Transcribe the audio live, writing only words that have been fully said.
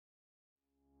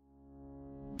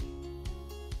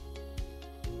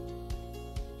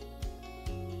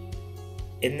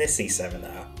In this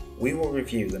e-seminar, we will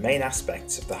review the main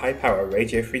aspects of the high-power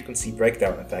radio frequency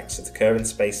breakdown effects that occur in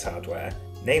space hardware,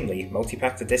 namely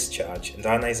multi-factor discharge and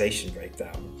ionization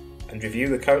breakdown, and review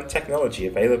the current technology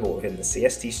available within the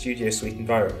CST Studio Suite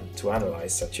environment to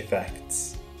analyze such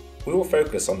effects. We will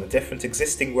focus on the different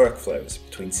existing workflows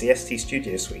between CST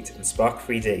Studio Suite and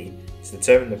SPARK3D to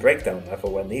determine the breakdown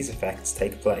level when these effects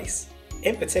take place.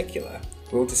 In particular,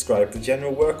 we will describe the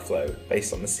general workflow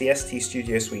based on the CST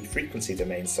Studio Suite frequency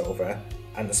domain solver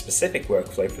and the specific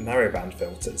workflow for narrowband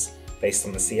filters based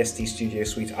on the CST Studio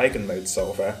Suite eigenmode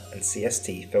solver and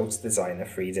CST Filter Designer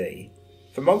 3D.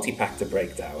 For multi-factor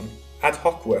breakdown, ad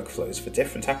hoc workflows for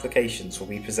different applications will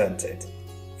be presented.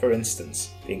 For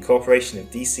instance, the incorporation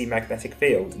of DC magnetic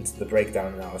field into the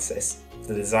breakdown analysis for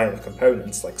the design of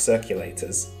components like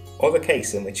circulators, or the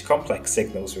case in which complex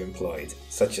signals are employed,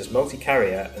 such as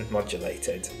multi-carrier and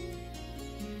modulated.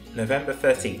 November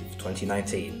 13th,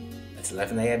 2019, at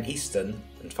 11 AM Eastern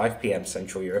and 5 PM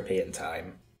Central European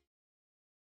Time.